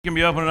You can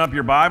be opening up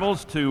your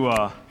Bibles to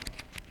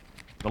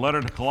the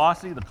letter to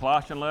Colossae, the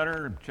Colossian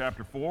letter,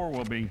 chapter 4.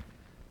 We'll be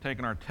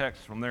taking our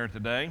text from there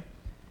today.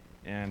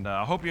 And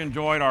I hope you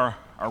enjoyed our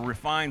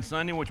Refined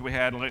Sunday, which we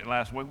had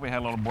last week. We had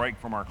a little break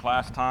from our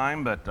class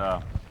time, but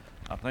I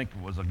think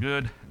it was a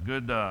good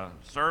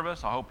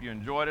service. I hope you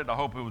enjoyed it. I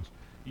hope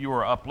you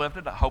were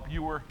uplifted. I hope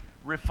you were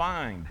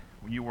refined.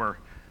 You were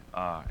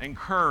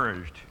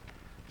encouraged.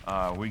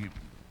 We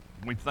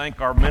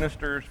thank our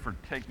ministers for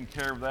taking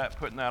care of that,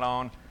 putting that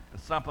on.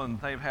 It's something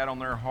that they've had on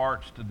their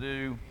hearts to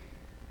do,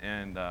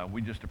 and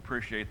we just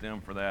appreciate them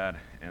for that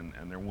and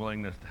their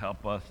willingness to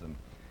help us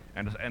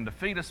and to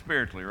feed us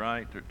spiritually,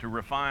 right? To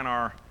refine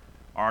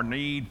our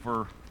need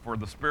for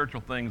the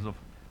spiritual things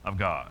of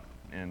God.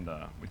 And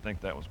we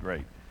think that was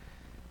great.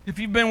 If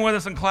you've been with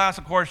us in class,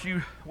 of course,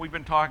 we've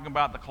been talking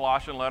about the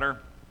Colossian letter,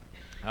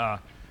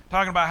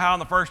 talking about how in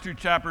the first two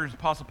chapters,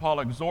 Apostle Paul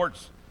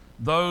exhorts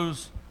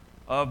those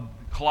of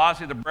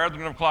Colossae, the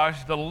brethren of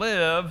Colossae, to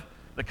live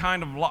the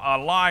kind of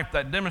life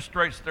that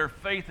demonstrates their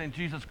faith in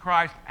Jesus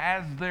Christ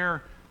as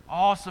their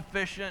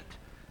all-sufficient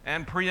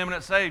and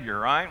preeminent Savior,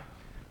 right?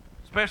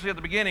 Especially at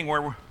the beginning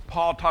where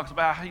Paul talks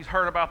about how he's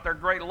heard about their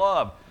great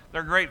love,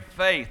 their great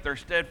faith, their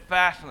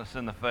steadfastness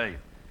in the faith.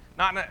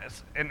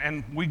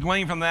 And we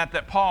glean from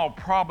that Paul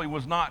probably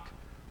was not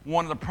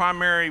one of the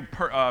primary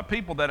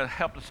people that had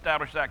helped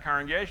establish that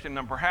congregation,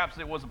 and perhaps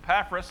it was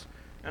Epaphras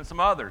and some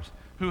others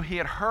who he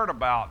had heard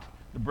about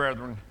the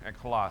brethren at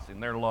Colossae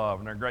and their love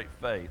and their great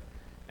faith,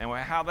 and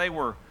how they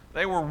were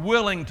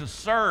willing to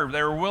serve,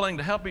 they were willing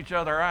to help each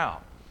other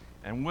out,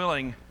 and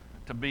willing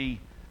to be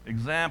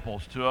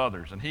examples to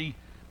others. And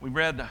we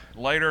read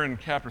later in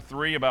chapter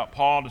 3 about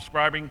Paul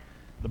describing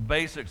the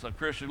basics of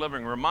Christian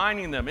living,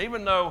 reminding them,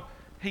 even though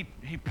he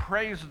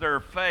praised their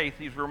faith,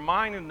 he's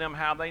reminding them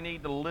how they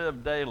need to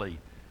live daily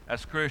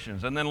as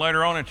Christians. And then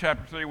later on in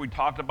chapter 3, we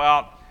talked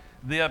about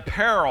the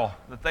apparel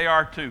that they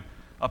are to,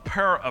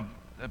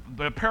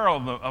 the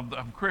apparel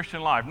of Christian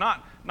life,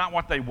 not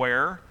what they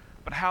wear,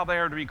 but how they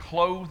are to be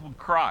clothed with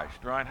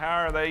Christ, right?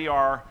 How they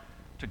are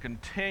to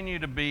continue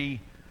to be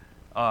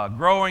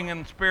growing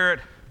in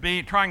spirit,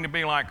 trying to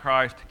be like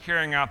Christ,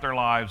 carrying out their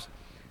lives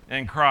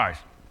in Christ.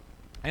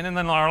 And then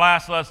in our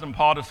last lesson,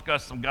 Paul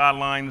discussed some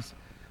guidelines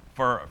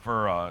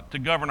to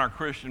govern our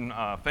Christian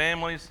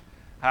families,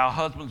 how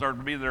husbands are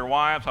to be to their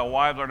wives, how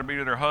wives are to be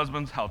to their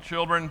husbands, how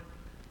children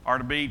are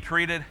to be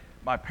treated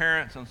by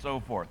parents, and so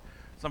forth.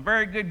 Some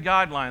very good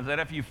guidelines that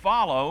if you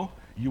follow,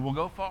 you will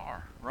go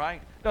far, right?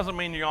 Doesn't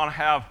mean you're going to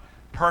have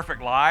perfect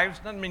lives.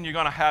 Doesn't mean you're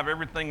going to have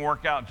everything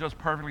work out just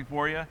perfectly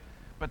for you.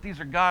 But these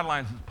are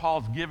guidelines that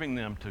Paul's giving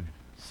them to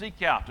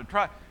seek out, to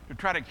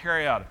try to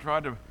carry out, to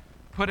try to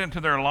put into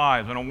their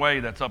lives in a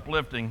way that's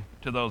uplifting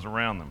to those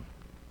around them.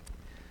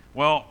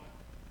 Well,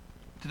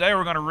 today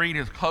we're going to read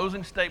his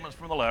closing statements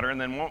from the letter,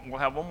 and then we'll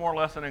have one more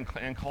lesson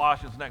in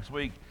Colossians next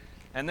week,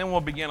 and then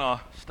we'll begin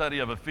a study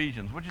of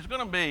Ephesians, which is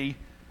going to be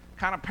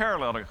kind of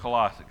parallel to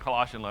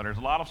Colossian letters.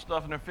 A lot of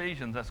stuff in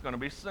Ephesians that's going to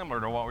be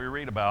similar to what we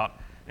read about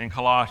in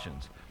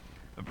Colossians.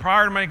 But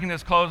prior to making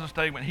this closing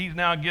statement, he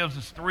now gives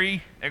us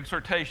three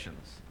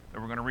exhortations that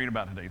we're going to read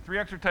about today. Three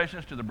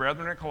exhortations to the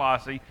brethren at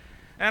Colossae,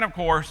 and of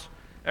course,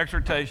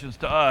 exhortations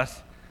to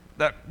us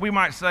that we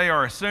might say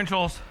are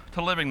essentials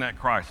to living that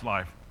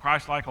Christ-like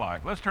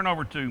life. Let's turn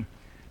over to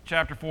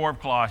chapter 4 of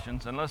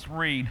Colossians, and let's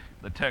read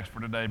the text for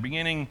today,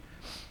 beginning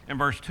in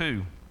verse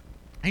 2.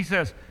 He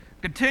says,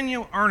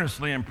 "Continue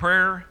earnestly in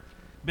prayer,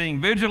 being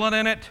vigilant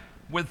in it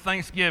with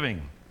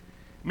thanksgiving.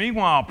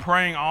 Meanwhile,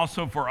 praying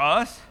also for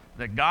us,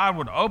 that God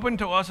would open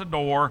to us a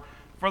door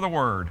for the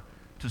word,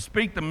 to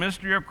speak the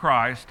mystery of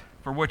Christ,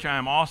 for which I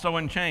am also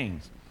in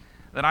chains,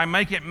 that I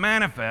make it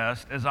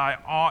manifest as I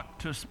ought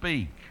to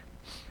speak.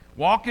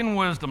 Walk in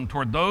wisdom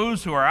toward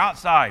those who are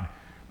outside,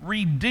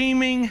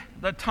 redeeming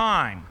the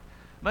time.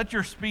 Let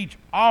your speech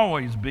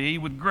always be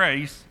with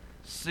grace,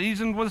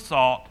 seasoned with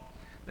salt,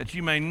 that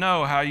you may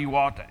know how you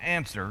ought to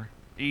answer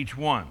each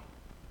one."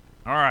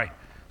 All right,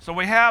 so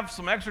we have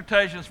some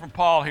exhortations from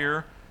Paul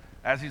here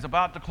as he's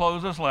about to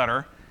close this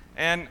letter,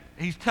 and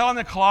he's telling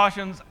the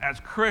Colossians as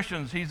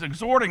Christians, he's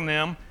exhorting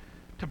them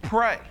to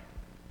pray.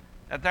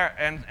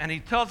 And he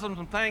tells them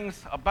some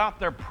things about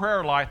their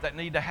prayer life that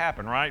need to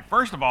happen, right?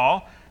 First of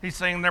all, he's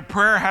saying their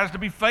prayer has to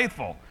be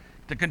faithful,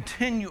 to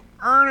continue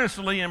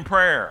earnestly in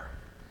prayer.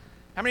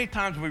 How many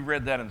times have we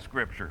read that in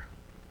Scripture?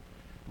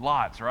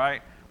 Lots,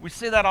 right? We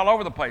see that all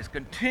over the place.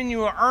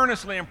 Continue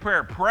earnestly in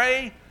prayer.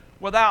 Pray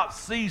without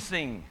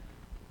ceasing.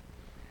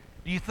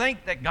 Do you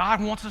think that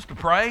God wants us to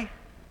pray?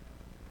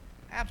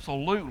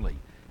 Absolutely.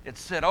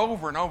 It's said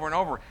over and over and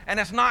over. And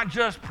it's not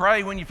just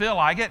pray when you feel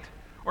like it,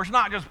 or it's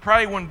not just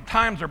pray when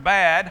times are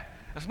bad.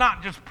 It's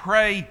not just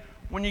pray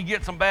when you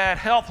get some bad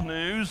health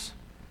news.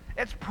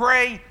 It's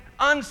pray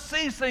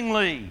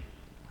unceasingly,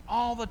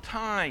 all the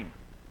time.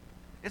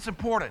 It's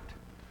important.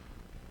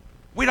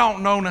 We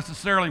don't know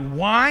necessarily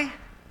why,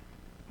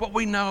 but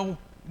we know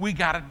we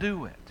got to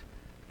do it.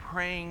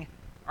 Praying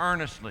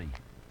earnestly,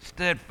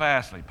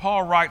 steadfastly.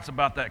 Paul writes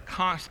about that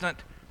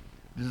constant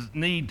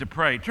need to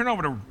pray. Turn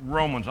over to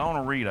Romans. I want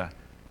to read a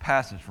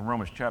passage from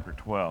Romans chapter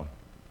 12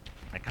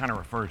 that kind of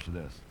refers to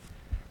this.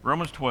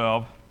 Romans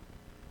 12,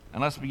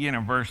 and let's begin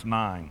in verse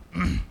 9.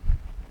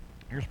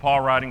 Here's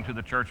Paul writing to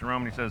the church in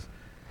Rome, and he says,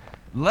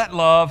 "Let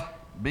love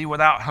be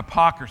without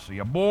hypocrisy.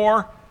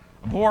 Abhor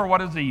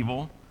what is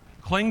evil,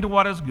 cling to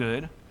what is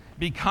good,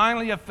 be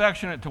kindly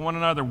affectionate to one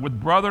another with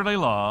brotherly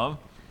love,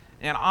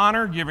 and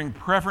honor, giving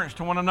preference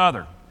to one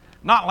another,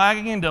 not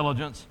lacking in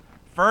diligence,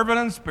 fervent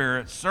in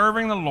spirit,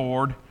 serving the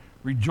Lord,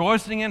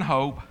 rejoicing in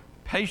hope,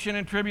 patient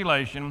in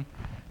tribulation,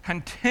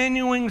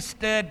 continuing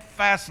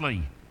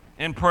steadfastly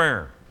in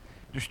prayer,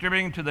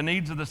 distributing to the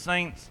needs of the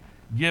saints,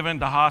 given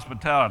to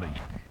hospitality."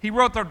 He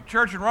wrote the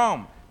church in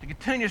Rome to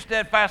continue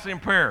steadfastly in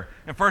prayer.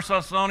 In 1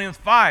 Thessalonians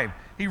 5,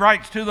 he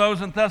writes to those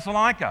in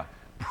Thessalonica,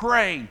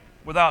 pray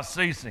without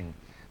ceasing.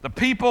 The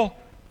people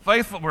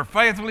were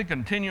faithfully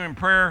continuing in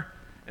prayer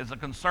is a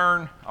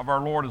concern of our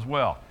Lord as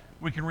well.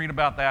 We can read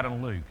about that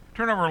in Luke.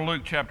 Turn over to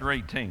Luke chapter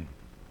 18.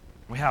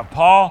 We have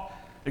Paul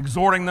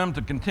exhorting them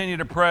to continue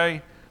to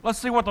pray. Let's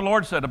see what the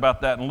Lord said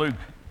about that in Luke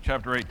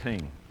chapter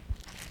 18.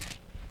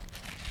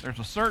 There's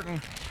a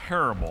certain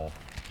parable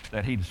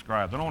that he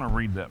describes. I don't want to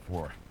read that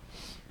for you.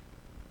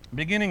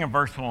 Beginning in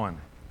verse 1.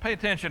 Pay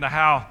attention to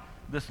how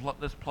this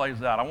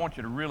plays out. I want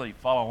you to really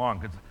follow along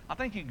because I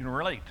think you can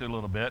relate to it a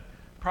little bit,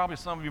 probably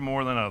some of you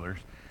more than others.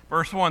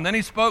 Verse 1, then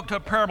he spoke to a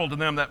parable to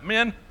them that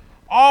men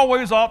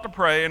always ought to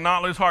pray and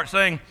not lose heart,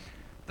 saying,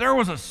 there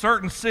was in a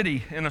certain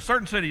city,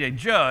 a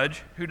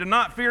judge who did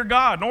not fear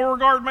God nor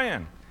regard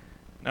man.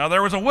 Now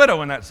there was a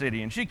widow in that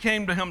city, and she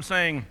came to him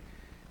saying,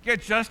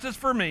 get justice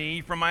for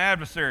me from my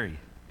adversary.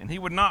 And he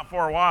would not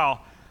for a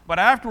while, but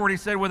afterward he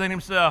said within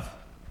himself,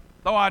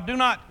 though I do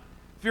not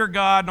fear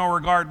God nor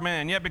regard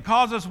man, yet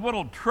because this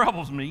widow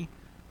troubles me,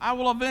 I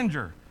will avenge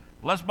her,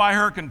 lest by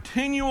her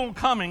continual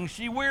coming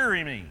she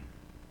weary me.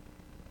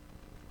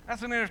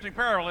 That's an interesting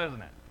parable,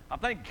 isn't it? I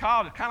think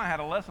Kyle kind of had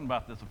a lesson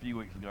about this a few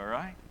weeks ago,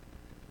 right?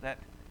 That,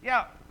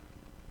 yeah,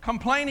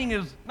 complaining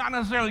is not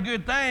necessarily a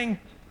good thing,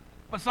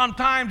 but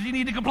sometimes you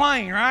need to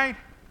complain, right?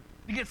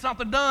 To get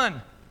something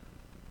done.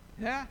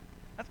 Yeah?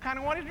 That's kind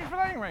of what he's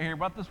saying right here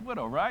about this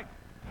widow, right?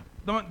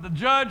 The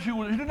judge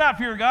who did not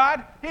fear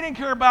God, he didn't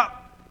care about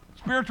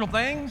spiritual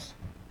things,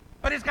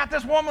 but he's got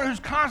this woman who's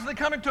constantly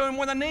coming to him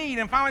with a need,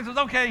 and finally says,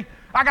 okay,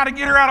 I got to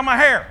get her out of my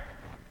hair.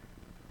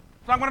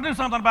 So I'm going to do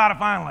something about it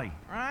finally,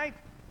 right?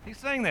 He's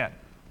saying that.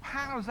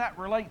 How does that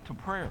relate to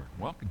prayer?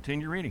 Well,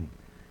 continue reading.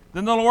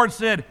 Then the Lord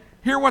said,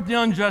 hear what the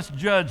unjust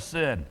judge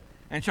said.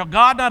 And shall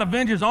God not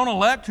avenge his own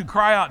elect who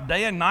cry out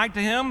day and night to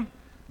him,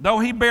 though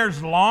he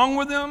bears long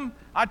with them?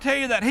 I tell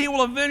you that he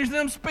will avenge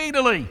them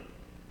speedily.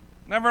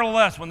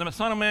 Nevertheless, when the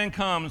Son of Man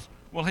comes,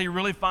 will he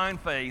really find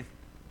faith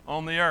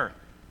on the earth?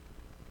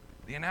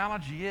 The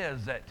analogy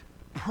is that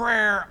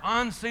prayer,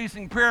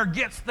 unceasing prayer,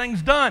 gets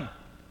things done.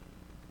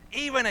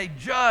 Even a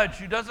judge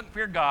who doesn't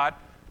fear God,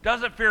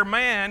 doesn't fear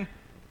man,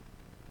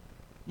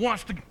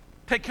 wants to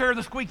take care of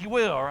the squeaky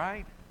wheel,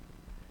 right?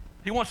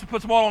 He wants to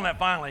put some oil on that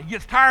finally. He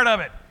gets tired of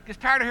it. Gets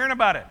tired of hearing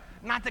about it.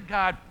 Not that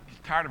God is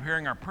tired of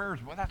hearing our prayers,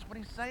 but that's what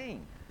he's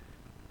saying.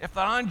 If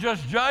the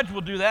unjust judge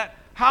will do that,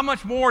 how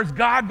much more is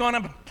God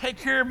going to take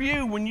care of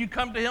you when you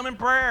come to him in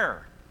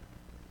prayer?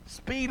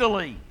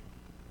 Speedily.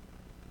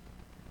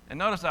 And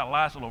notice that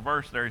last little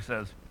verse there. He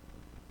says,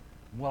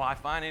 will I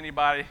find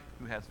anybody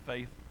who has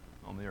faith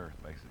on the earth,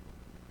 basically?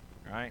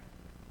 Right?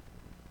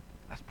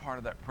 That's part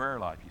of that prayer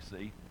life, you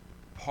see.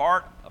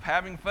 Part of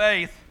having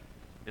faith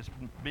is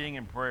being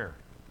in prayer.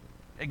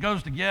 It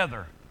goes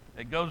together.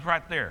 It goes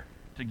right there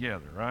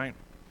together, right?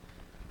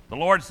 The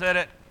Lord said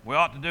it. We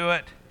ought to do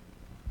it,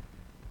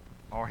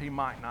 or he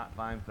might not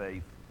find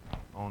faith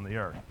on the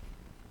earth.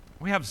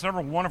 We have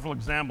several wonderful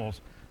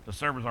examples to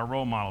serve as our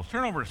role models.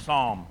 Turn over to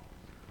Psalm.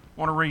 I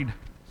want to read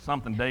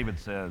something David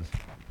says.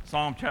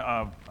 Psalm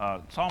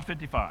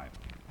 55.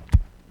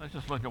 Let's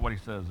just look at what he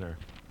says there.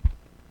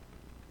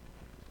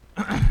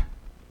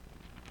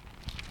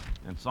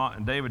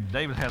 And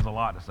David has a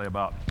lot to say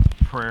about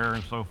prayer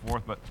and so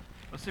forth, but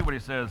let's see what he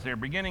says here.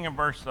 Beginning in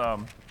verse,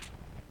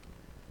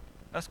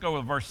 let's go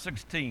with verse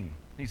 16.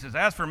 He says,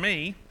 as for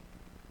me,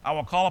 I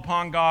will call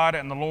upon God,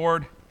 and the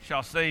Lord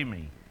shall save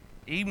me.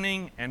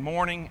 Evening and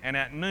morning and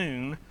at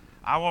noon,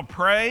 I will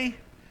pray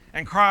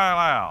and cry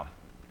aloud,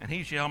 and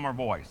he shall hear my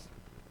voice.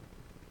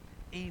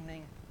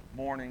 Evening,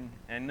 morning,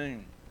 and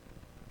noon.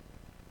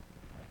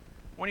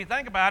 When you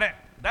think about it,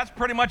 that's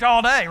pretty much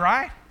all day,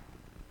 right?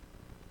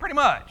 Pretty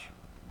much.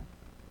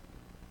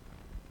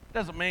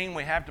 Doesn't mean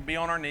we have to be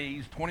on our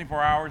knees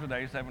 24 hours a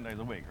day, 7 days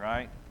a week,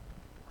 right?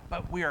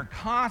 But we are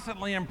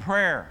constantly in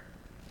prayer.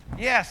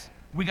 Yes,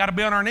 we got to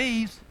be on our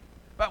knees,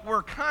 but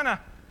we're kind of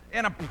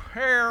in a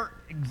prayer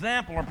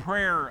example,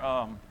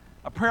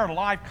 a prayer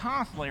life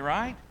constantly,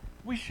 right?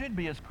 We should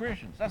be as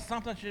Christians. That's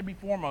something that should be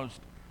foremost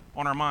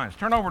on our minds.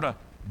 Turn over to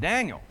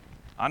Daniel.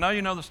 I know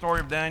you know the story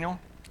of Daniel,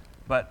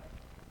 but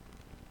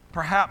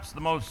perhaps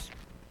the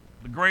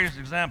greatest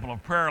example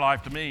of prayer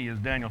life to me is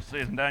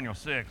in Daniel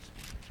 6.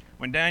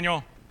 When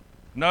Daniel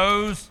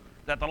knows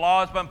that the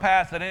law has been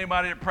passed that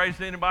anybody that prays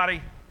to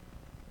anybody,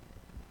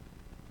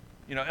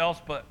 else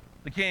but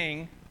the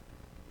king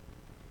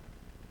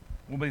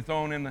will be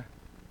thrown in the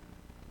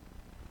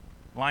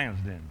lion's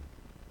den.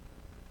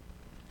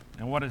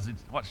 And what's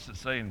it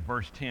say in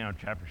verse 10 of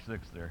chapter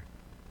 6 there?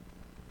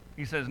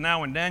 He says,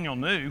 now when Daniel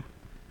knew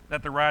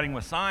that the writing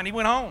was signed, he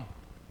went home.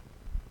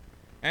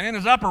 And in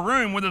his upper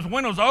room, with his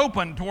windows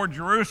open toward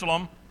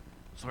Jerusalem,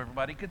 so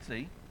everybody could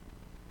see,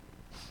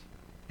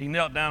 he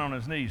knelt down on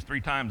his knees 3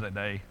 times that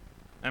day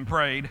and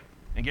prayed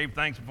and gave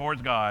thanks before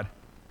his God,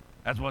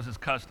 as was his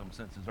custom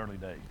since his early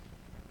days.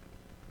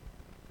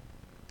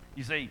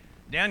 You see,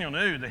 Daniel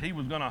knew that he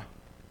was going to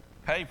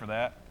pay for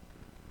that,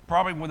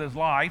 probably with his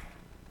life,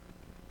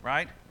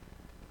 right?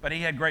 But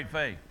he had great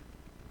faith.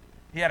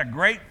 He had a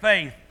great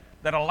faith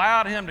that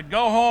allowed him to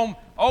go home,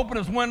 open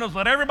his windows,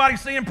 let everybody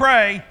see him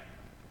pray,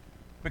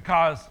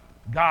 because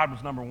God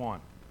was number one.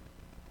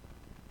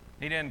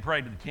 He didn't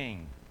pray to the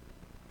king.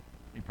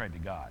 He prayed to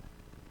God,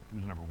 who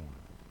was number one.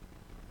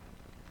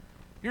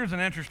 Here's an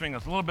interesting,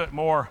 it's a little bit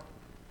more,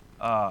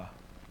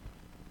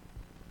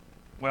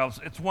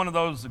 it's one of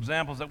those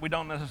examples that we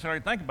don't necessarily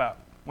think about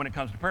when it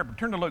comes to prayer. But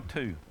turn to Luke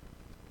 2.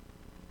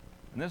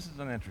 And this is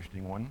an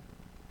interesting one.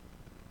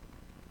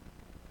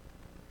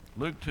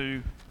 Luke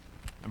 2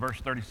 and verse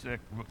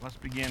 36. Let's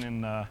begin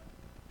in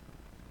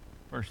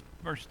verse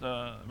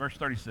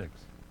 36.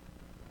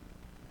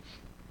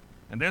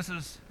 And this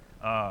is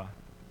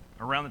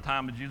around the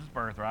time of Jesus'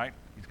 birth, right?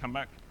 He's come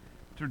back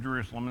to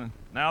Jerusalem. And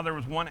now there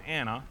was one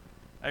Anna,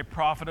 a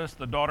prophetess,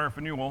 the daughter of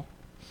Phanuel,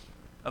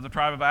 of the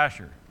tribe of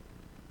Asher.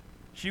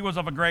 She was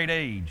of a great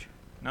age.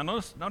 Now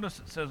notice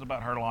it says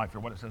about her life, or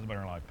what it says about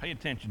her life. Pay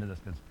attention to this,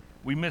 because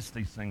we miss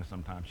these things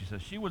sometimes. She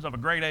says she was of a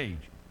great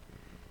age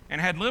and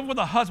had lived with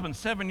a husband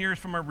 7 years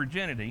from her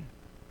virginity.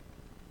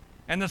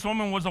 And this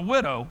woman was a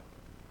widow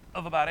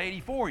of about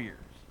 84 years.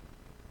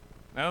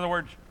 In other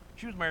words,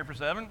 she was married for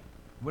 7,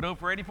 widow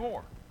for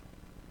 84.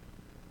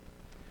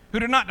 Who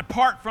did not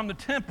depart from the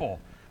temple,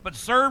 but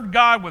served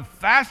God with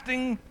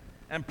fasting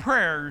and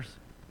prayers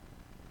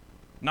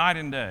night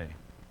and day.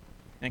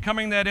 And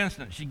coming that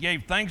instant, she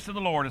gave thanks to the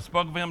Lord and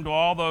spoke of him to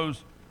all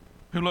those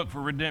who looked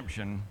for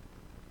redemption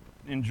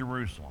in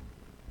Jerusalem.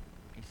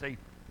 You see,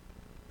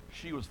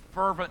 she was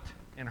fervent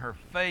in her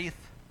faith,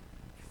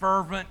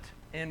 fervent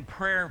in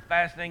prayer and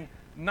fasting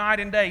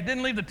night and day.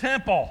 Didn't leave the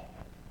temple.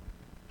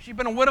 She'd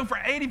been a widow for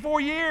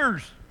 84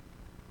 years.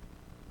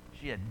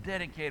 She had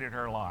dedicated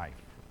her life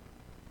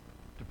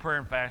to prayer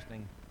and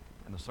fasting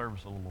and the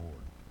service of the Lord.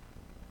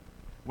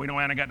 We know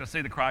Anna got to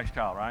see the Christ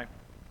child, right?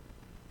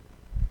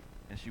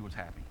 And she was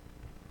happy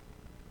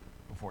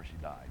before she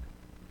died.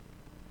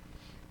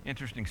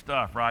 Interesting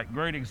stuff, right?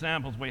 Great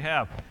examples we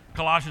have.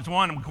 Colossians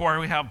 1, of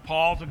course, we have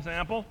Paul's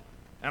example,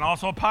 and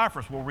also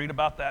Epaphras. We'll read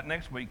about that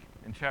next week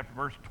in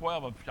verse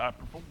 12 of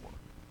chapter 4.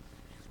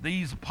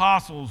 These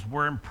apostles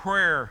were in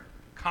prayer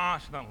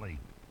constantly.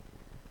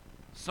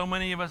 So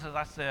many of us, as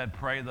I said,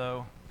 pray,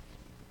 though,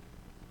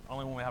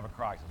 only when we have a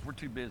crisis. We're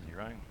too busy,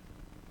 right?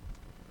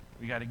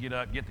 We got to get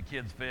up, get the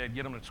kids fed,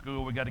 get them to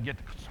school. We got to get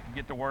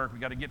to work. We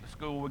got to get to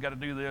school. We got to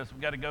do this. We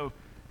got to go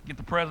get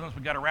the presents.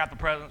 We got to wrap the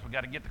presents. We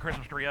got to get the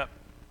Christmas tree up.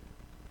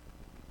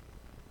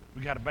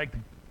 We got to bake the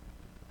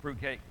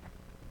fruitcake.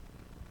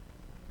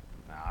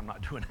 No, I'm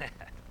not doing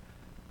that.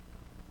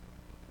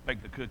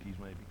 Bake the cookies,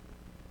 maybe.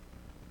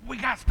 We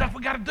got stuff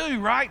we got to do,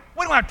 right?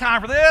 We don't have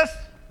time for this.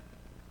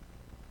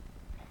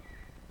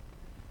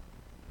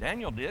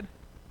 Daniel did.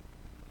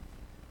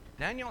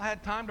 Daniel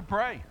had time to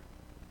pray,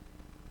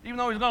 even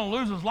though he's going to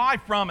lose his life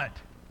from it.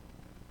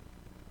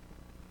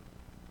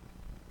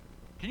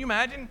 Can you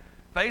imagine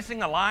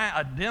facing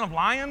a den of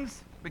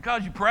lions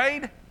because you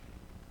prayed?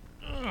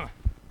 Ugh,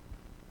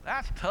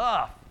 that's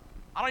tough.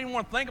 I don't even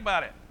want to think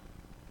about it.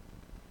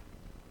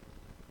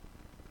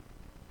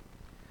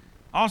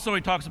 Also,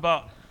 he talks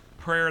about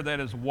prayer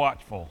that is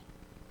watchful,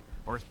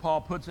 or as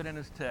Paul puts it in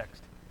his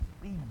text,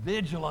 be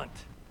vigilant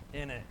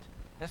in it.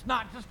 It's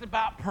not just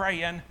about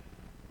praying,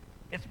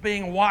 it's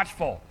being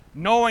watchful,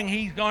 knowing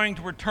he's going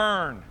to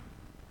return.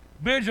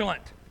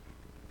 Vigilant,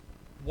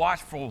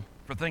 watchful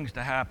for things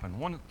to happen.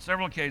 On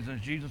several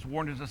occasions, Jesus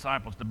warned his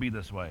disciples to be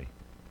this way.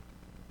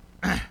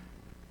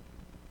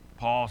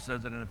 Paul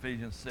says it in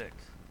Ephesians 6.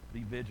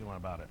 Be vigilant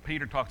about it.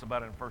 Peter talks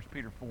about it in 1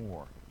 Peter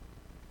 4.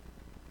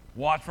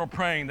 Watchful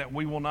praying that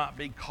we will not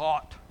be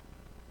caught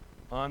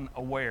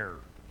unaware.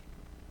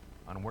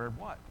 Unaware of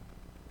what?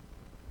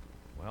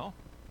 Well,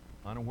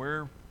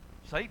 unaware of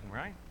Satan,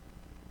 right?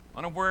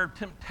 Unaware of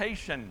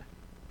temptation.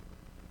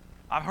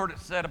 I've heard it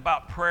said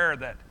about prayer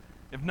that,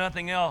 if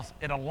nothing else,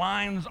 it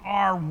aligns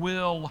our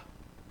will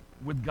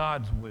with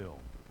God's will,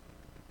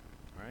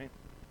 right?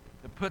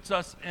 It puts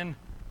us in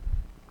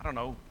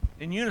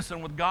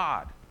unison with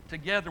God,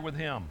 together with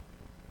him,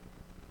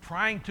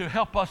 trying to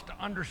help us to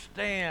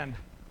understand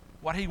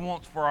what he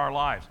wants for our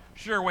lives.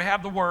 Sure, we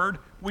have the Word,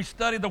 we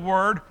study the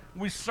Word,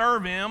 we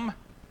serve him,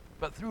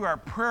 but through our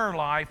prayer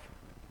life,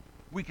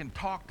 we can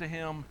talk to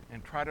him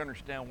and try to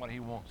understand what he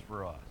wants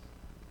for us.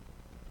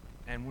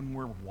 And when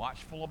we're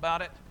watchful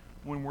about it,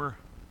 when we're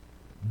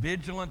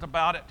vigilant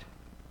about it,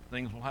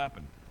 things will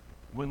happen.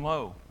 When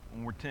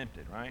we're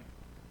tempted, right?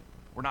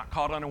 We're not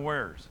caught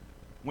unawares.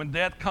 when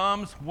death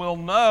comes, we'll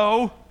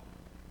know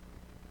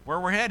where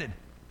we're headed,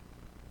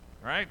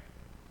 right?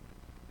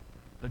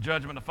 The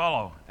judgment to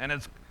follow. And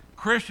as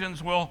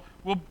Christians, we'll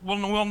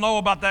know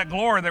about that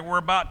glory that we're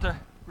about to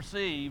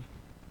receive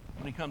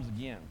when he comes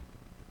again.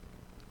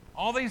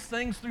 All these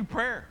things through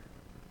prayer.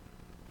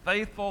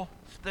 Faithful,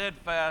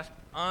 steadfast,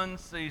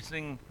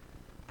 unceasing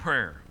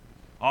prayer.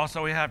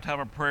 Also, we have to have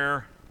a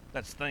prayer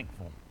that's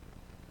thankful.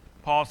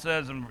 Paul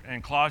says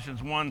in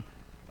Colossians 1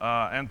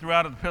 and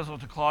throughout the epistle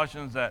to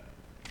Colossians that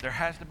there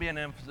has to be an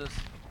emphasis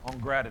on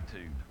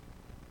gratitude.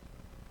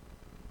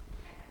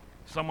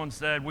 Someone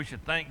said we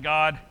should thank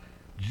God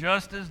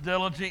just as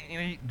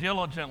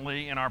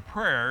diligently in our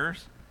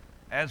prayers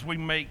as we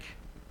make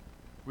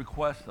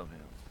requests of him.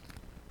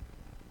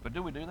 But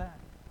do we do that?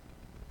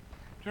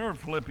 Turn over to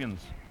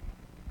Philippians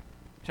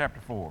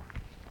chapter 4.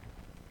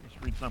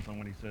 Let's read something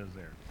when he says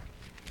there.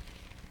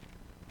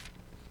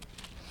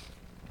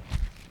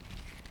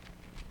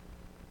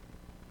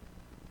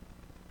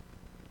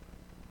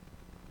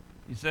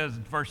 He says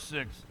in verse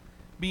 6,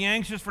 "Be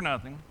anxious for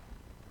nothing,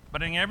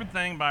 but in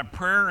everything by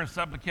prayer and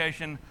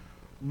supplication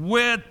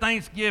with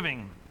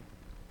thanksgiving,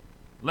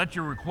 let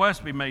your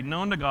requests be made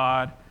known to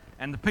God,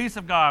 and the peace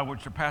of God,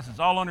 which surpasses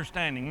all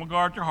understanding, will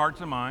guard your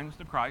hearts and minds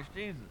through Christ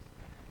Jesus."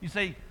 You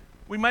see,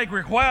 we make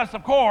requests,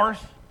 of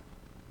course,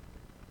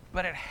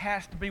 but it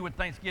has to be with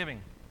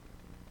thanksgiving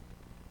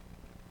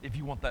if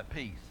you want that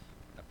peace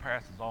that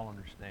passes all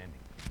understanding.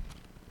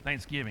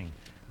 Thanksgiving,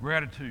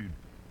 gratitude,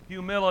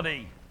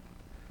 humility,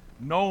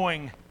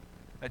 knowing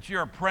that you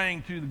are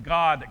praying to the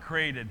God that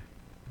created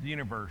the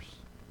universe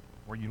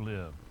where you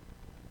live.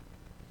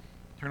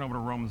 Turn over to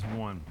Romans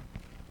 1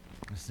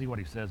 and see what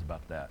he says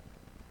about that.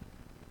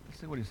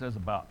 Let's see what he says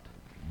about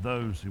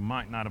those who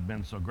might not have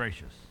been so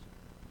gracious.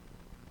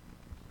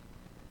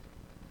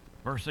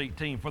 Verse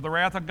 18, "For the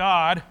wrath of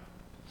God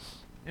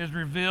is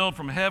revealed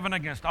from heaven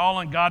against all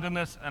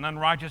ungodliness and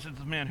unrighteousness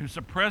of men who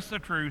suppress the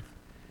truth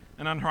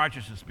and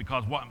unrighteousness,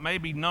 because what may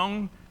be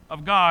known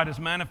of God is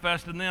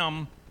manifest in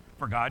them,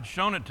 for God's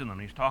shown it to them."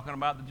 He's talking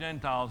about the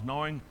Gentiles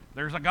knowing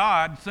there's a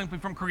God simply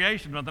from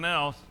creation, nothing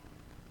else.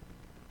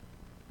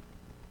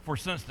 "For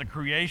since the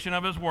creation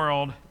of his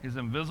world, his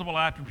invisible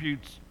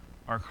attributes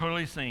are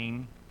clearly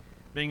seen,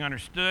 being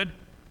understood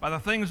by the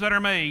things that are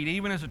made,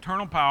 even his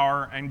eternal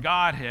power and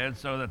Godhead,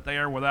 so that they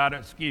are without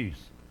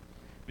excuse.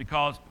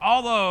 Because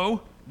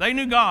although they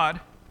knew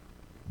God,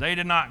 they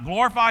did not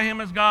glorify him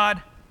as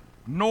God,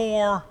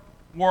 nor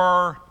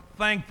were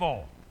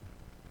thankful.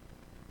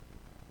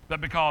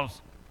 But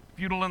because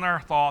futile in their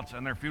thoughts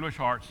and their foolish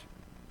hearts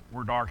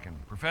were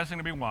darkened, professing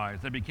to be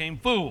wise, they became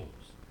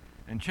fools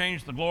and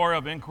changed the glory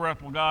of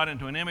incorruptible God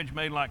into an image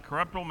made like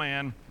corruptible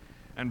man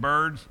and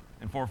birds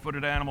and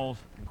four-footed animals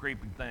and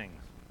creeping things."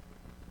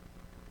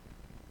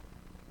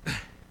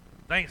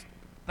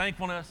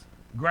 Thankfulness,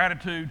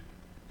 gratitude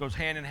goes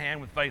hand in hand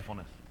with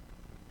faithfulness.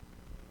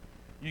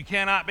 You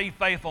cannot be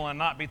faithful and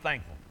not be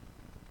thankful.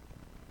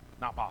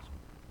 Not possible.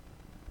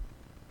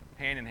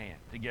 Hand in hand,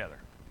 together.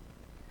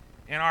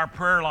 In our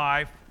prayer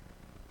life,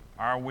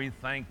 are we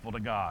thankful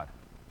to God?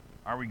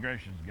 Are we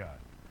gracious to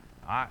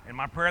God? In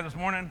my prayer this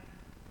morning,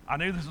 I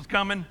knew this was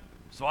coming,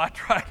 so I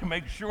tried to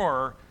make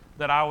sure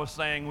that I was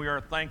saying we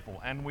are thankful,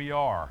 and we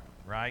are,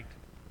 right?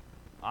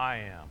 I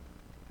am,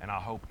 and I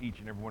hope each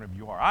and every one of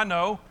you are. I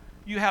know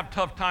you have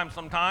tough times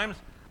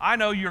sometimes. I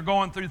know you're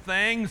going through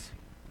things,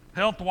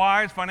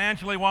 health-wise,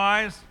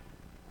 financially-wise,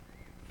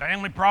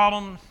 family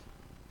problems.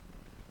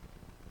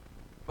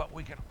 But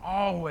we can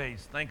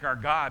always thank our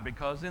God,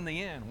 because in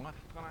the end, what's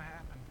going to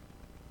happen?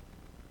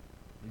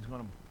 He's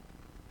going to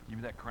give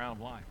you that crown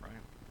of life, right?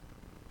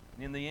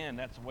 In the end,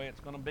 that's the way it's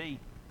going to be.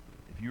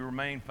 If you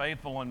remain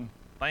faithful and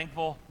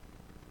thankful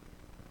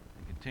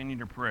and continue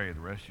to pray the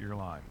rest of your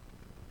life.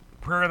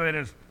 Prayer that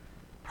is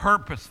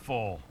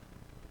purposeful.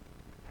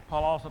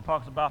 Paul also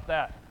talks about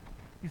that.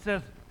 He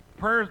says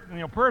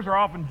prayers are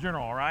often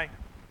general, right?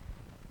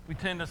 We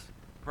tend to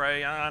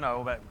pray, I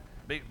know, but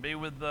be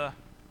with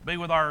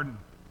our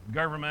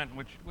government,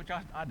 which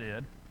I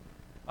did.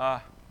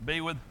 Be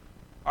with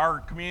our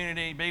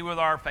community, be with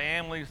our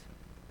families.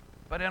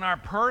 But in our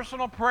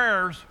personal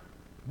prayers,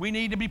 we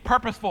need to be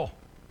purposeful,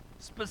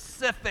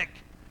 specific,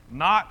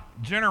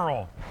 not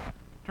general.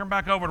 Turn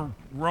back over to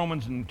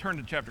Romans and turn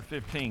to chapter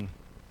 15.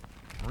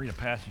 I'll read a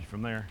passage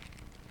from there.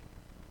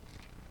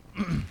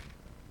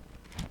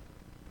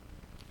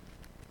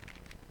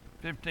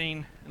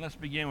 15, and let's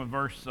begin with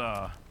verse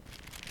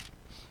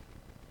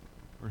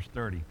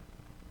 30.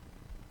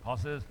 Paul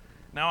says,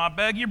 "Now I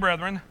beg you,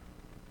 brethren,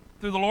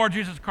 through the Lord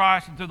Jesus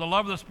Christ and through the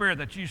love of the Spirit,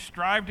 that you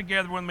strive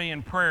together with me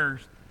in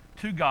prayers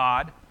to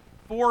God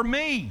for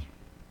me,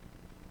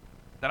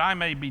 that I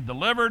may be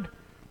delivered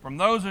from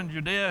those in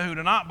Judea who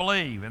do not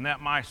believe, and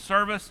that my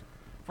service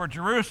for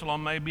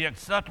Jerusalem may be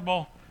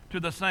acceptable to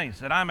the saints,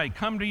 that I may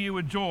come to you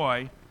with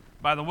joy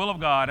by the will of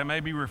God, and may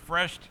be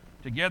refreshed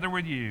together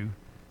with you.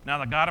 Now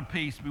the God of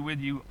peace be with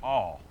you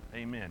all."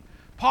 Amen.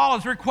 Paul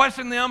is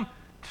requesting them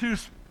to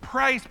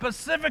pray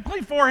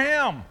specifically for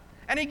him,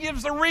 and he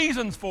gives the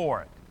reasons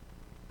for it.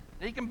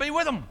 He can be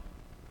with them.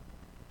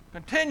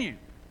 continue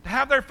to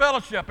have their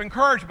fellowship,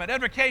 encouragement,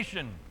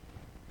 edification.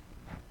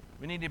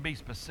 We need to be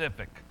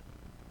specific.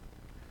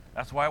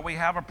 That's why we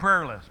have a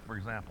prayer list, for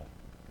example.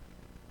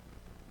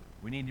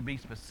 We need to be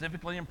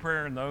specifically in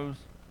prayer in those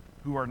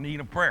who are in need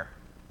of prayer.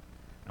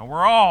 Now,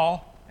 we're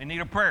all in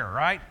need of prayer,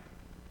 right?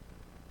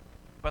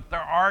 But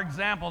there are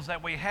examples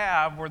that we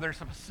have where there's a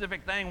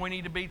specific thing we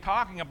need to be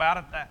talking about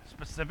at that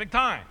specific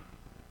time.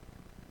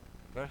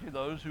 Especially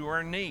those who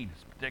are in need,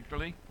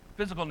 particularly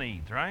physical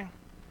needs, right?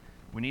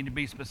 We need to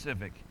be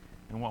specific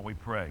in what we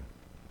pray.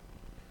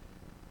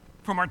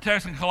 From our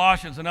text in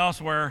Colossians and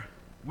elsewhere,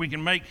 we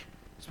can make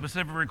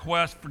specific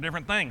requests for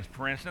different things.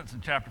 For instance,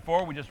 in chapter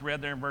 4, we just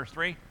read there in verse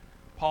 3,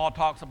 Paul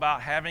talks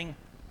about having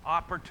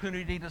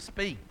opportunity to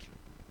speak.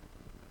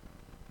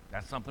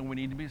 That's something we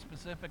need to be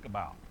specific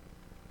about.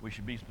 We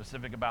should be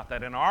specific about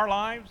that in our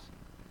lives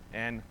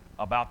and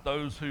about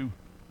those who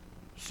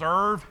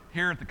serve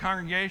here at the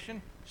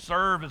congregation,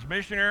 serve as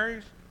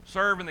missionaries,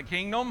 serve in the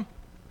kingdom,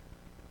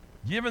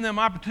 giving them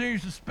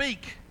opportunities to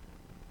speak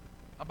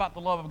about the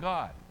love of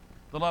God,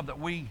 the love that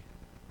we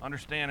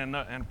understand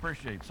and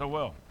appreciate so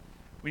well.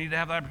 We need to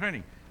have that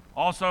opportunity.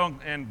 Also,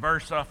 in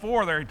verse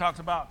 4 there, he talks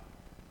about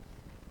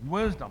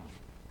wisdom,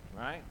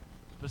 right?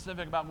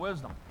 Specific about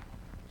wisdom.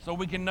 So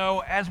we can know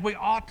as we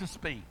ought to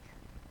speak,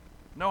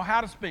 know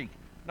how to speak,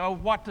 know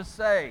what to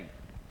say,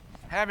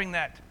 having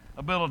that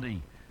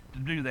ability to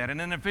do that. And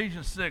in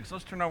Ephesians 6,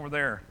 let's turn over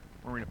there.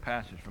 We'll read a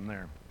passage from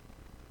there.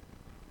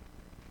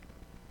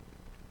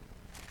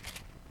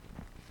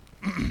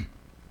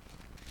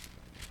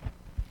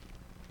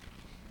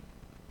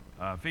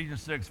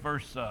 Ephesians 6,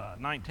 verse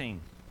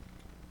 19.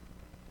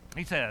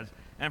 He says,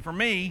 "And for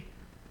me,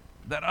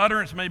 that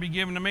utterance may be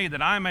given to me,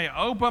 that I may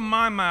open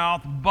my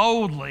mouth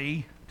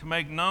boldly to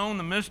make known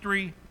the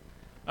mystery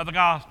of the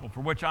gospel,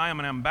 for which I am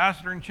an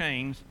ambassador in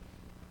chains,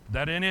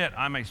 that in it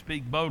I may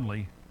speak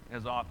boldly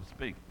as I ought to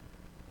speak."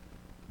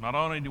 Not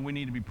only do we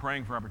need to be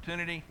praying for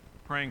opportunity,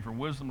 praying for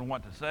wisdom and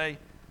what to say,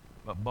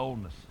 but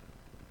boldness,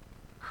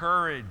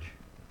 courage,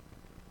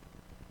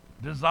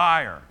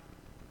 desire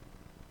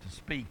to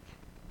speak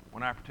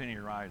when opportunity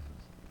arises.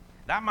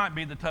 That might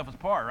be the toughest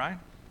part, right?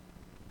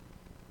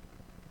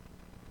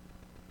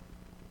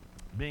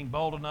 Being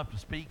bold enough to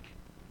speak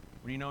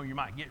when you know you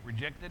might get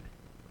rejected.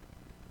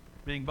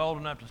 Being bold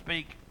enough to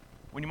speak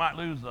when you might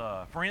lose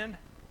a friend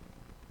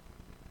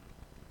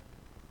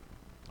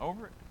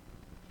over it.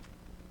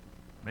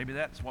 Maybe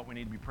that's what we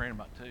need to be praying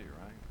about too,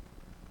 right?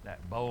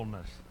 That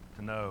boldness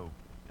to know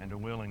and the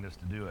willingness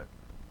to do it.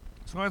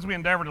 So as we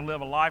endeavor to live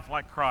a life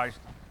like Christ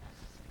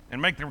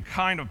and make the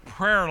kind of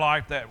prayer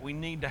life that we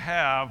need to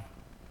have,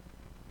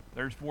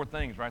 there's 4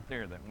 things right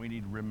there that we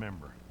need to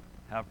remember.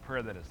 Have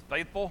prayer that is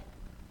faithful,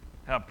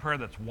 have prayer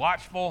that's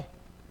watchful,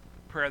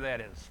 prayer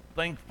that is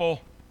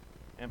thankful,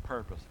 and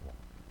purposeful.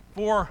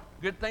 4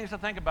 good things to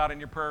think about in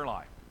your prayer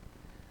life.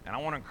 And I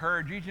want to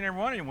encourage each and every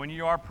one of you when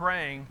you are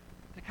praying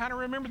to kind of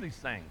remember these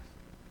things.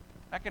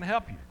 That can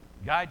help you,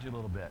 guide you a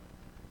little bit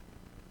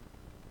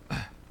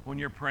when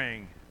you're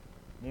praying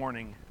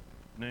morning,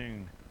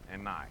 noon,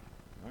 and night.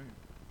 Right?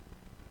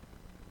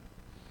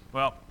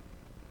 Well,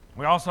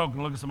 we also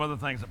can look at some other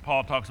things that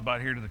Paul talks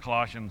about here to the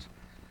Colossians.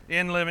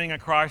 In living a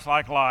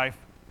Christ-like life,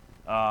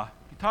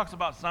 he talks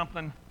about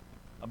something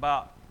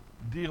about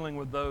dealing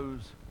with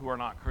those who are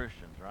not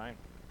Christians, right?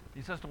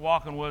 He says to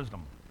walk in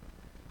wisdom.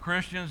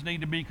 Christians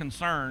need to be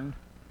concerned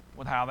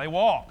with how they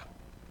walk.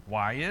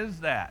 Why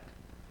is that?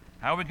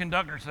 How we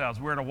conduct ourselves.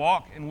 We're to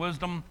walk in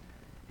wisdom,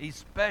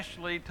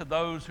 especially to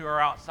those who are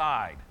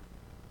outside.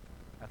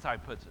 That's how he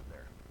puts it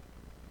there.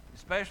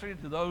 Especially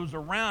to those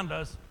around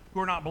us who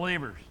are not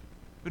believers,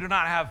 who do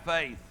not have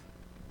faith.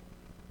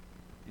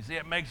 You see,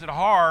 it makes it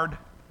hard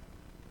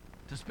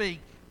to speak.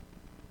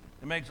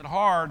 It makes it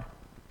hard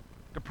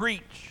to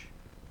preach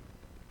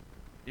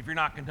if you're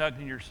not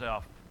conducting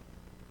yourself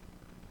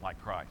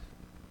like Christ.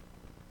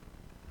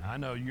 I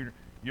know you're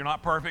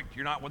not perfect.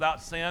 You're not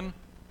without sin.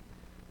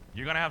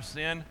 You're going to have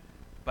sin.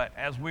 But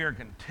as we are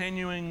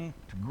continuing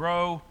to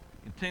grow,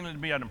 continuing to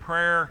be in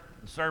prayer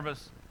and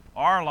service,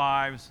 our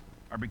lives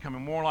are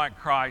becoming more like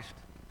Christ,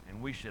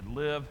 and we should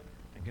live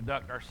and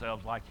conduct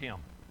ourselves like Him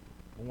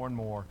more and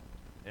more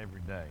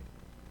every day.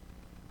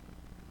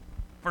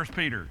 1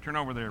 Peter, turn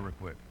over there real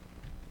quick.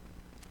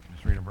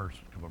 Just read a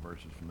couple of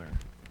verses from there.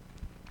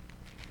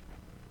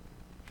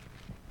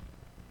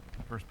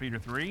 1 Peter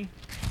 3.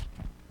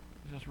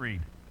 Just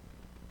read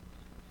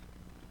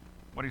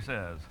what he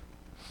says.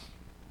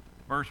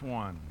 Verse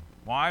 1.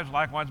 Wives,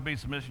 likewise be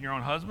submissive to your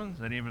own husbands,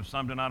 that even if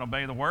some do not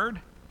obey the word,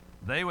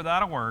 they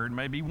without a word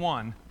may be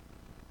won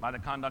by the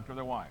conduct of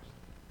their wives.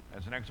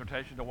 As an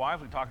exhortation to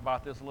wives, we talked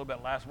about this a little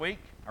bit last week,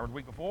 or the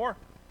week before,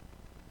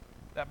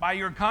 that by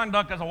your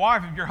conduct as a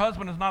wife, if your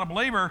husband is not a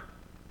believer,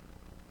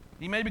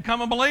 he may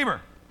become a believer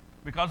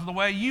because of the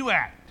way you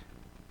act.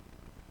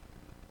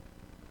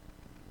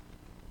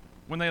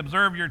 When they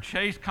observe your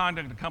chaste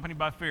conduct accompanied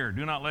by fear,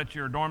 do not let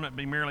your adornment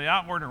be merely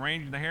outward,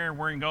 arranging the hair,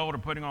 wearing gold, or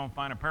putting on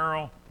fine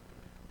apparel.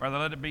 Rather,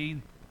 let it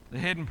be the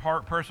hidden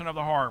person of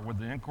the heart, with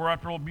the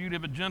incorruptible beauty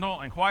of a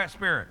gentle and quiet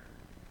spirit,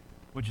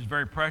 which is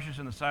very precious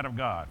in the sight of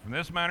God. From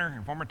this manner,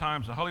 in former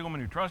times, the holy women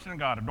who trusted in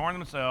God adorned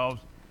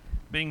themselves,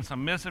 being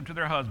submissive to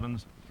their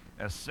husbands,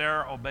 as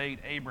Sarah obeyed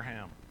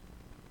Abraham,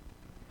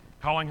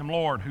 calling him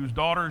Lord, whose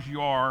daughters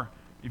you are,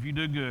 if you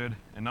do good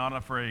and not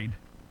afraid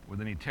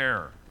with any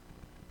terror.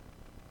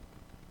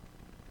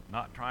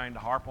 Not trying to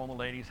harp on the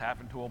ladies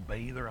having to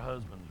obey their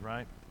husbands,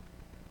 right?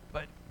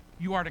 But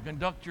you are to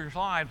conduct your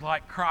lives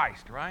like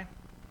Christ, right?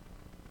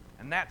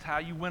 And that's how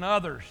you win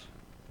others.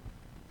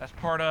 That's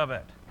part of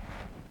it.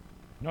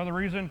 Another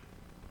reason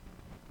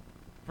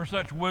for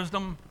such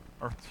wisdom,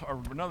 or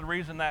another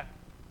reason that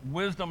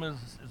wisdom is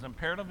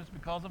imperative, is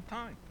because of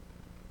time.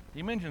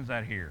 He mentions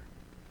that here.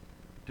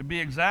 To be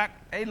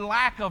exact, a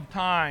lack of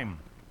time.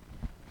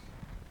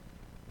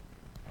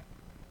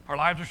 Our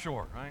lives are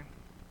short, right?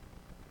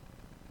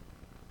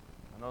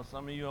 I know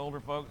some of you older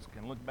folks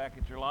can look back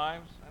at your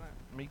lives.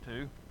 Me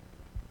too.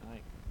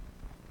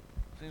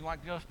 Seems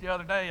like just the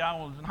other day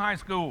I was in high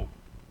school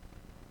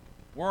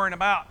worrying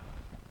about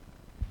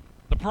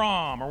the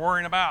prom, or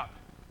worrying about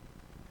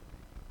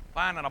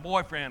finding a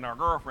boyfriend or a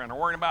girlfriend, or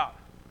worrying about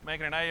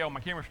making an A on my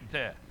chemistry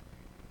test.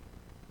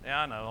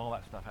 Yeah, I know, all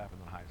that stuff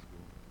happens in high school.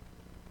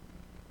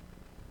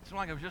 It seemed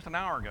like it was just an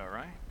hour ago,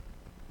 right?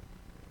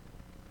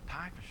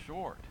 Time is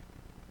short.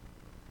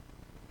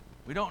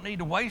 We don't need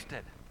to waste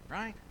it,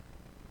 right?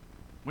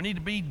 We need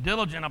to be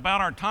diligent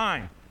about our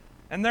time.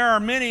 And there are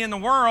many in the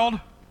world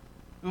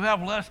who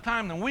have less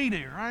time than we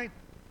do, right?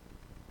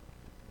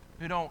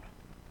 Who don't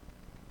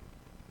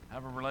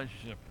have a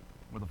relationship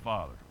with the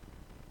Father.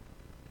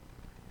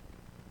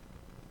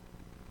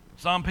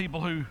 Some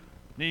people who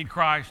need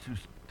Christ, whose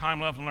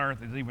time left on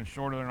earth is even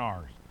shorter than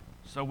ours.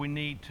 So we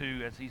need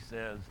to, as he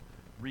says,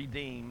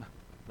 redeem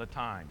the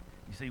time.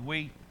 You see,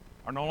 we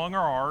are no longer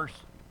ours.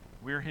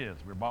 We're his.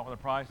 We're bought with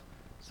a price,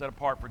 set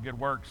apart for good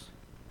works.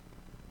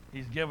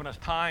 He's given us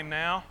time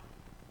now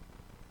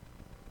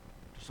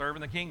to serve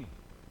in the kingdom,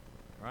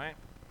 right?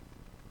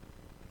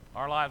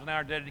 Our lives now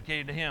are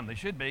dedicated to him. They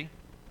should be.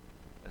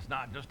 It's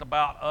not just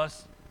about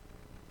us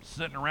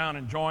sitting around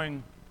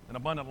enjoying an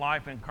abundant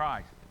life in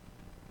Christ.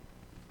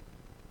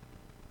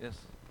 It's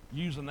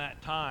using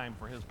that time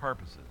for his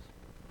purposes,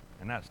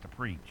 and that's to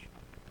preach,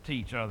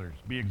 teach others,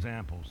 be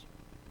examples.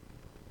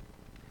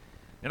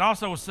 It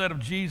also was said of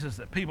Jesus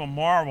that people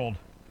marveled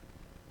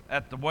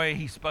at the way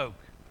he spoke.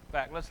 In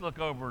fact, let's look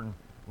over in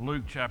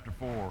Luke chapter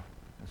 4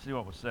 and see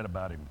what was said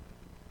about him.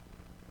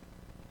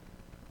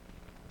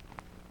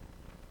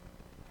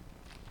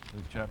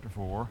 Luke chapter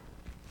 4.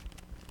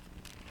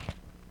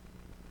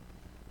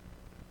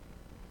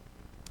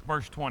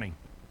 Verse 20.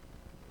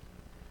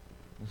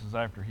 This is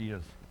after he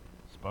has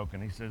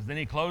spoken. He says, "Then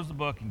he closed the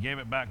book and gave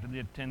it back to the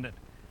attendant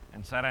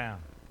and sat down.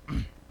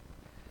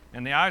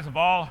 And the eyes of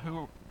all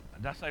who...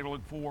 Did I say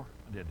Luke 4?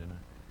 I did, didn't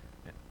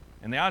I?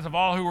 And the eyes of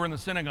all who were in the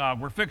synagogue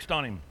were fixed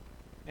on him.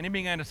 And he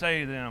began to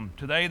say to them,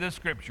 'Today this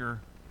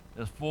scripture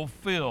is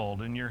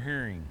fulfilled in your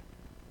hearing.'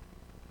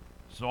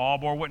 So all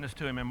bore witness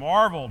to him and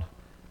marveled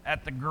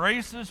at the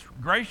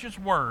gracious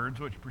words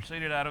which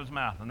proceeded out of his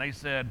mouth. And they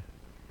said,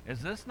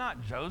 'Is this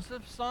not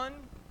Joseph's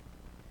son?'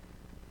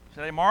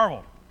 So they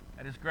marveled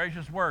at his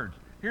gracious words.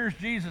 Here's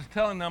Jesus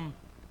telling them,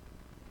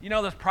 you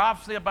know this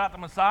prophecy about the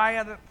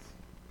Messiah that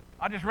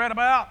I just read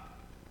about?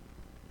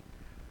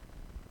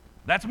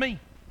 That's me.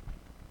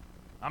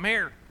 I'm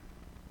here.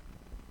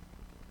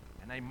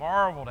 And they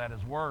marveled at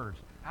his words,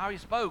 how he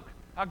spoke,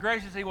 how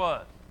gracious he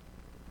was.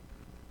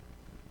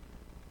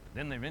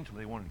 Then eventually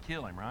they wanted to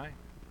kill him, right?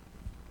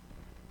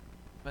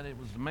 But it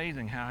was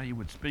amazing how he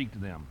would speak to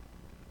them.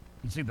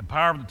 You see, the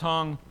power of the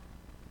tongue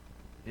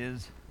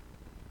is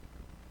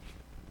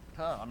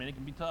tough. I mean, it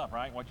can be tough,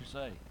 right? What you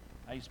say,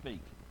 how you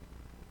speak.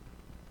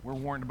 We're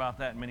warned about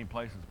that in many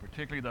places,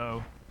 particularly,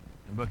 though,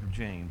 in the book of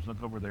James.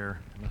 Look over there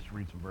and let's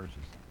read some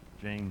verses.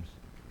 James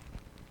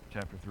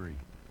chapter 3.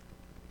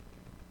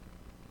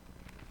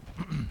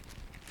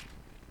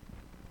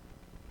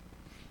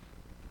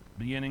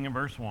 Beginning in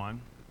verse 1,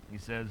 he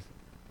says,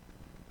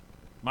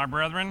 "My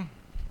brethren,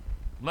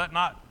 let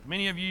not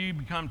many of you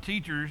become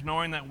teachers,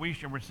 knowing that we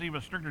shall receive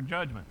a stricter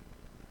judgment.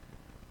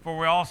 For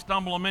we all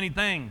stumble in many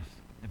things.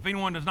 If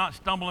anyone does not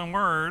stumble in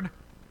word,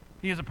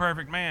 he is a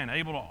perfect man,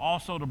 able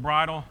also to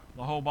bridle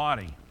the whole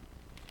body.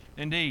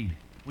 Indeed,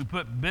 we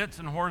put bits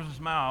in horses'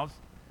 mouths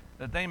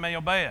that they may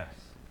obey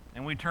us,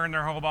 and we turn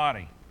their whole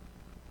body.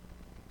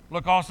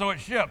 Look also at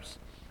ships.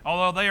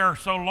 Although they are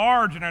so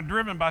large and are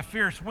driven by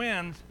fierce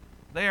winds,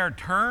 they are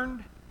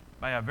turned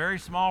by a very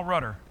small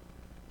rudder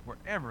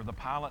wherever the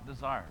pilot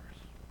desires.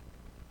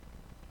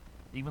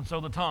 Even so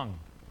the tongue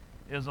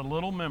is a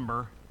little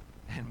member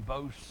and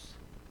boasts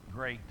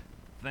great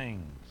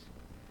things.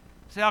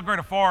 See how great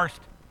a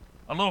forest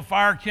a little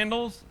fire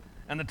kindles?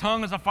 And the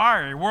tongue is a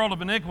fire, a world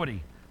of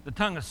iniquity. The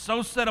tongue is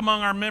so set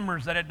among our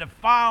members that it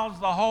defiles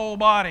the whole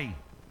body.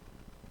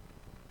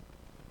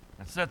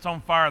 It sets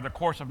on fire the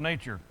course of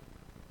nature,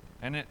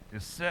 and it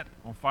is set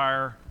on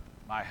fire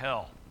by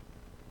hell.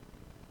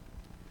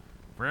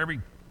 For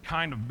every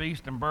kind of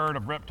beast and bird,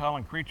 of reptile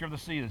and creature of the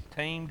sea is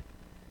tamed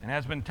and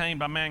has been tamed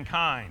by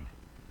mankind.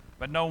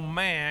 but no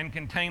man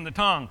can tame the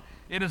tongue.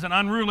 It is an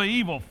unruly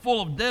evil,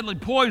 full of deadly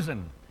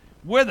poison.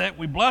 With it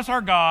we bless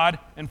our God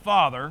and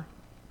Father,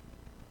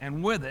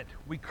 and with it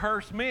we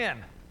curse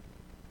men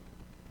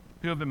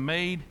who have been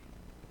made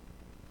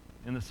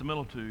in the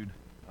similitude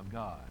of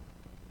God.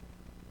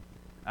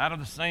 Out of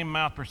the same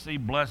mouth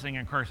proceed blessing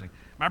and cursing.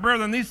 My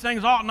brethren, these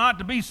things ought not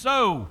to be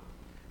so.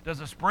 Does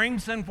a spring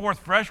send forth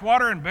fresh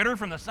water and bitter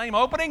from the same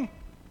opening?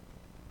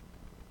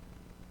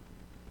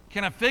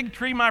 Can a fig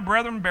tree, my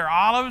brethren, bear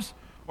olives,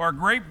 or a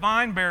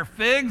grapevine bear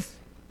figs?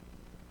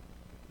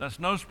 Thus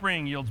no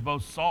spring yields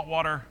both salt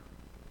water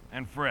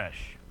and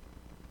fresh.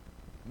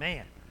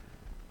 Man,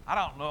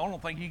 I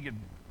don't think you could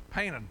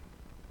paint a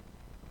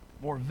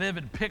more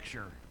vivid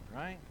picture,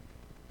 right?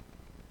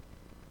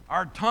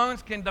 Our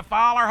tongues can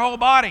defile our whole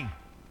body.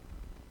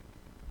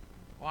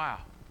 Wow.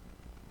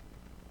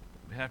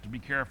 We have to be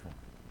careful.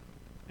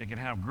 It can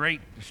have great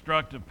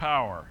destructive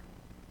power.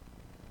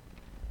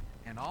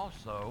 And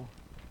also,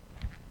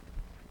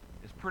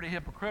 it's pretty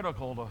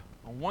hypocritical to,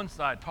 on one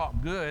side, talk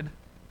good,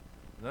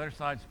 the other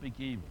side, speak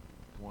evil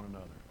to one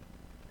another.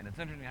 And it's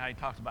interesting how he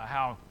talks about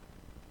how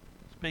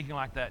speaking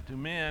like that to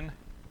men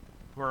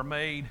who are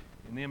made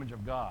in the image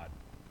of God.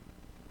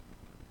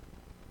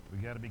 We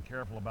got to be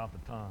careful about the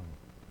tongue.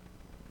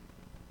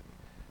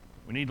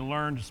 We need to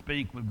learn to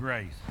speak with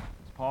grace.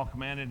 As Paul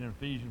commanded in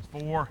Ephesians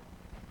 4,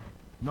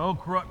 no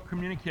corrupt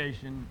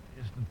communication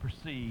is to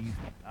proceed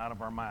out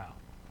of our mouth.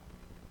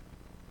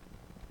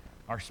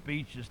 Our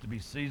speech is to be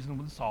seasoned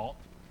with salt,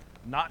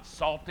 not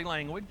salty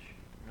language,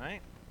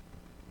 right?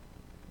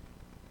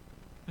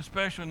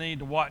 Especially need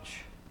to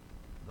watch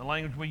the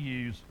language we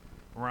use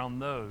around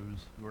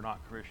those who are not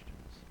Christians.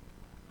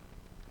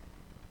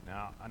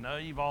 Now, I know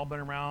you've all been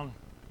around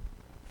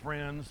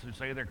friends who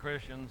say they're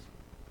Christians,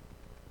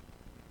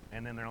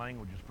 and then their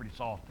language is pretty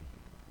salty,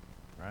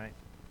 right?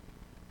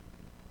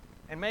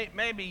 And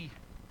maybe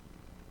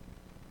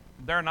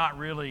they're not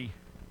really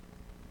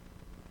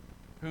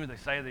who they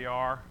say they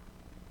are.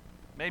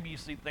 Maybe you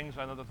see things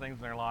and other things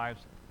in their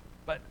lives.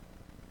 But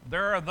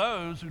there are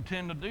those who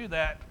tend to do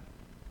that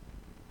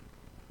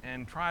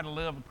and try to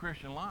live a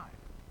Christian life.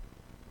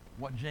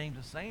 What James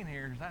is saying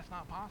here is that's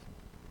not possible.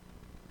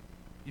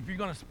 If you're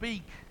going to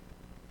speak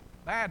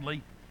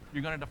badly,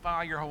 you're going to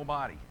defile your whole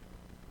body.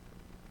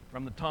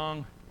 From the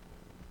tongue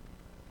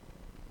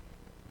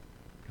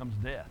comes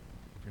death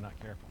if you're not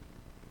careful.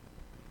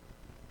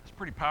 It's a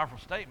pretty powerful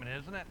statement,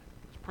 isn't it?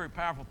 It's a pretty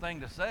powerful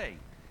thing to say.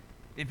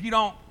 If you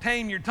don't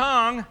tame your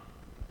tongue,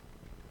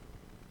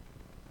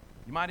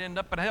 you might end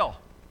up in hell.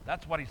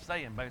 That's what he's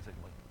saying, basically.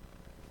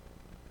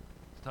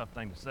 It's a tough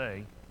thing to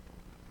say,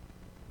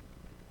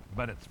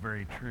 but it's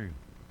very true.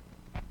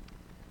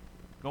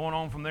 Going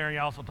on from there, he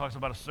also talks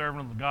about a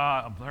servant of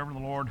God, a servant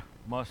of the Lord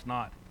must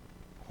not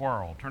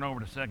quarrel. Turn over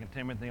to 2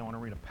 Timothy. I want to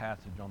read a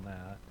passage on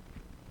that.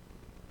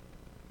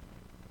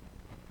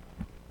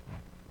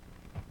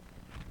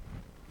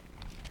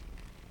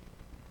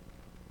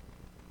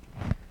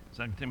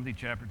 2 Timothy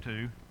chapter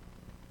 2.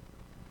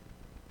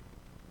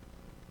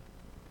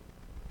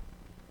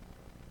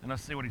 And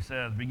let's see what he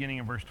says, beginning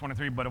in verse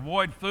 23. But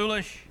avoid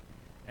foolish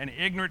and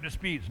ignorant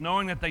disputes,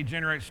 knowing that they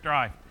generate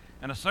strife.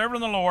 And a servant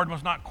of the Lord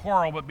must not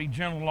quarrel, but be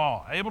gentle in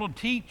law, able to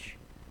teach,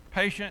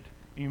 patient,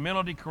 in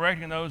humility,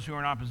 correcting those who are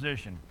in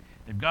opposition.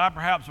 If God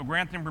perhaps will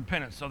grant them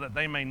repentance, so that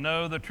they may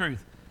know the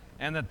truth,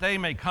 and that they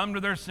may come to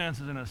their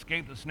senses and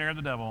escape the snare of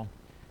the devil,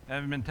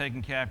 having been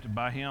taken captive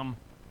by him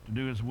to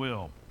do his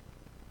will.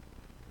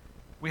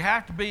 We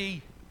have to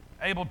be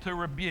able to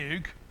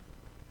rebuke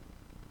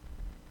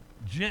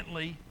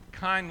gently,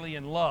 kindly,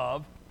 in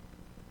love,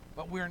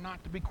 but we are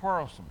not to be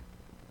quarrelsome.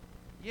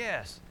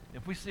 Yes,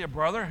 if we see a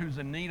brother who's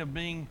in need of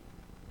being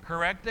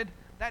corrected,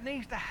 that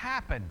needs to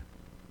happen,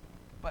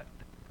 but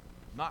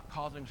not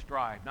causing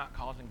strife, not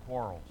causing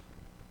quarrels.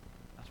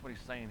 That's what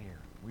he's saying here.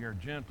 We are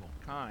gentle,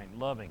 kind,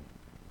 loving,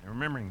 and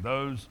remembering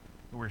those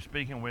who we're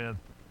speaking with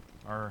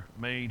are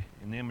made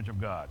in the image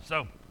of God.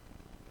 So,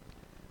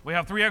 we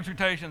have three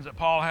exhortations that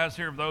Paul has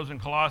here of those in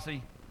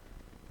Colossae.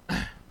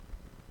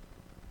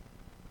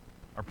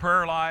 Our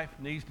prayer life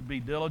needs to be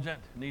diligent,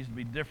 needs to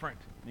be different,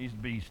 needs to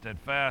be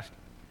steadfast.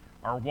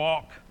 Our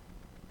walk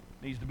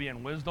needs to be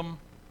in wisdom,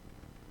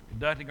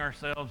 conducting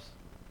ourselves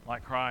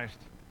like Christ.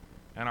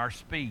 And our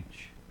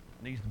speech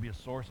needs to be a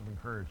source of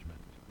encouragement.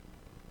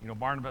 You know,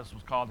 Barnabas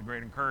was called the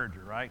great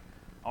encourager, right?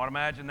 I would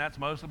imagine that's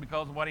mostly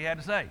because of what he had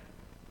to say.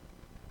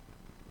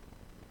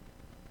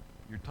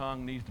 Your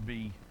tongue needs to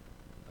be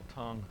a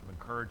tongue of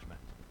encouragement,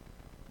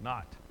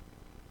 not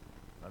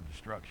of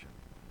destruction.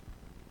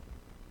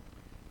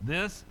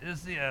 This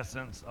is the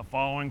essence of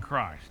following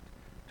Christ,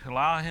 to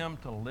allow him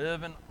to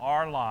live in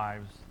our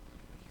lives,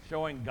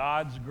 showing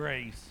God's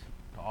grace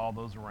to all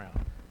those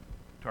around,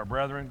 to our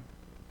brethren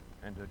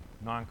and to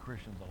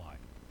non-Christians alike.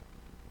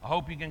 I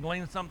hope you can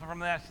glean something from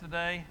that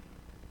today.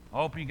 I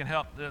hope you can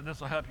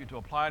this will help you to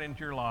apply it into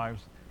your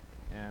lives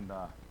and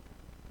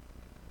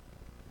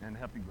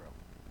help you grow.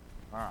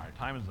 All right,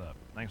 time is up.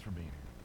 Thanks for being here.